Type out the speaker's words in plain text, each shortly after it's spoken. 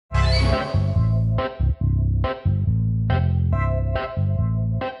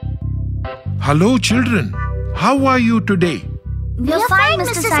Hello children, how are you today? We're fine,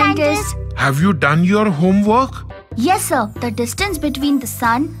 Mr. Scientist. Have you done your homework? Yes, sir. The distance between the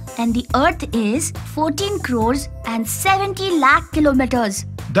sun and the earth is 14 crores and 70 lakh kilometers.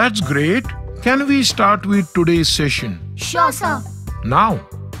 That's great. Can we start with today's session? Sure, sir. Now,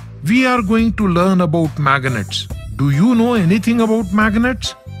 we are going to learn about magnets. Do you know anything about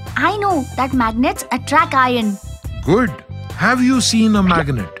magnets? I know that magnets attract iron. Good. Have you seen a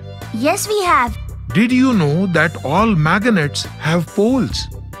magnet? Yes, we have. Did you know that all magnets have poles?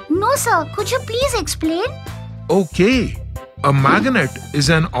 No, sir. Could you please explain? Okay. A magnet is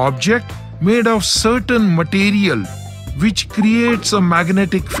an object made of certain material which creates a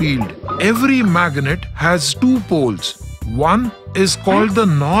magnetic field. Every magnet has two poles. One is called the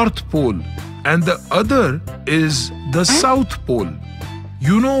North Pole and the other is the South Pole.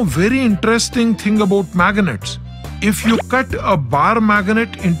 You know, very interesting thing about magnets. If you cut a bar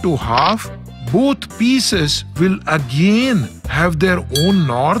magnet into half, both pieces will again have their own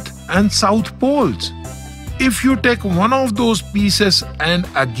north and south poles. If you take one of those pieces and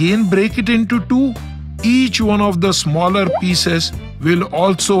again break it into two, each one of the smaller pieces will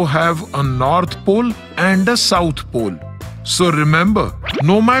also have a north pole and a south pole. So remember,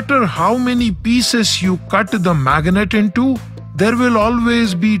 no matter how many pieces you cut the magnet into, there will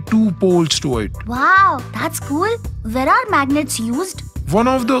always be two poles to it. Wow, that's cool. Where are magnets used? One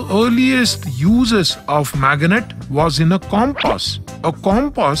of the earliest uses of magnet was in a compass. A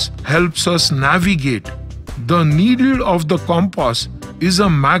compass helps us navigate. The needle of the compass is a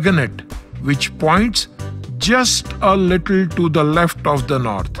magnet which points just a little to the left of the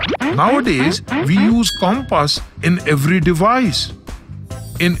north. Nowadays, we use compass in every device.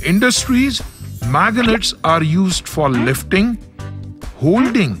 In industries, magnets are used for lifting,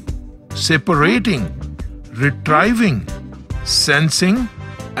 holding, separating, retrieving, sensing,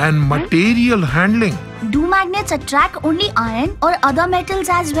 and material handling. Do magnets attract only iron or other metals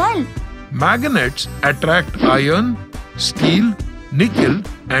as well? Magnets attract iron, steel, nickel,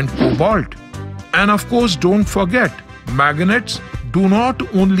 and cobalt. And of course, don't forget, magnets do not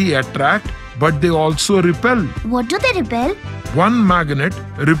only attract, but they also repel. What do they repel? One magnet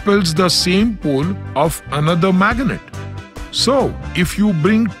repels the same pole of another magnet. So, if you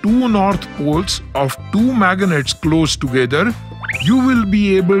bring two north poles of two magnets close together, you will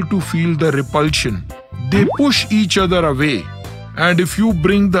be able to feel the repulsion. They push each other away. And if you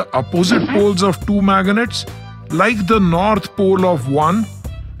bring the opposite poles of two magnets, like the north pole of one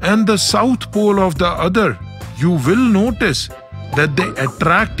and the south pole of the other, you will notice that they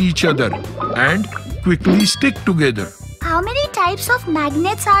attract each other and quickly stick together. How many types of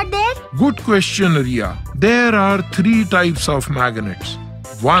magnets are there? Good question, Ria. There are three types of magnets.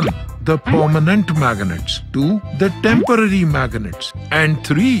 1. The permanent magnets. 2. The temporary magnets. And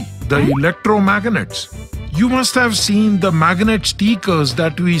 3. The electromagnets. You must have seen the magnet stickers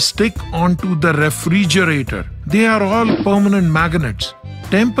that we stick onto the refrigerator. They are all permanent magnets.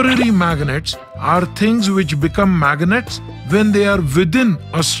 Temporary magnets are things which become magnets when they are within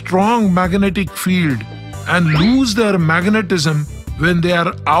a strong magnetic field and lose their magnetism when they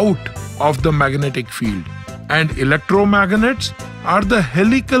are out of the magnetic field. And electromagnets are the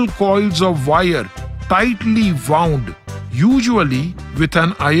helical coils of wire tightly wound, usually with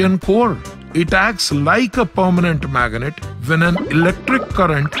an iron core. It acts like a permanent magnet when an electric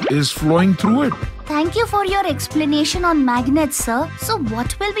current is flowing through it. Thank you for your explanation on magnets, sir. So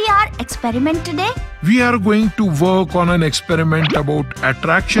what will be our experiment today? We are going to work on an experiment about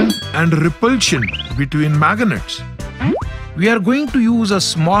attraction and repulsion between magnets. We are going to use a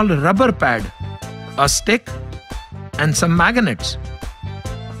small rubber pad, a stick, and some magnets.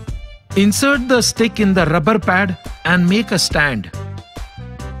 Insert the stick in the rubber pad and make a stand.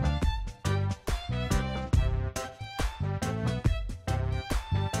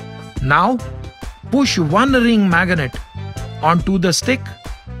 Now, push one ring magnet onto the stick.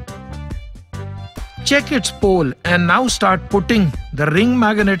 Check its pole and now start putting the ring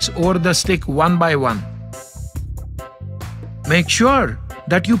magnets over the stick one by one. Make sure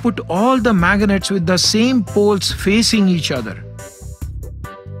that you put all the magnets with the same poles facing each other.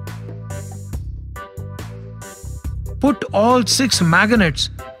 Put all 6 magnets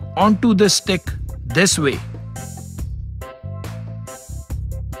onto the stick this way.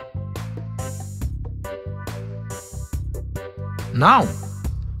 Now,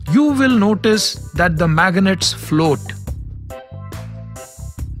 you will notice that the magnets float.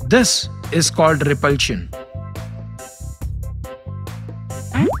 This is called repulsion.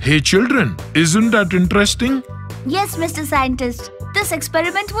 Hey children, isn't that interesting? Yes, Mr. Scientist. This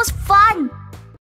experiment was fun.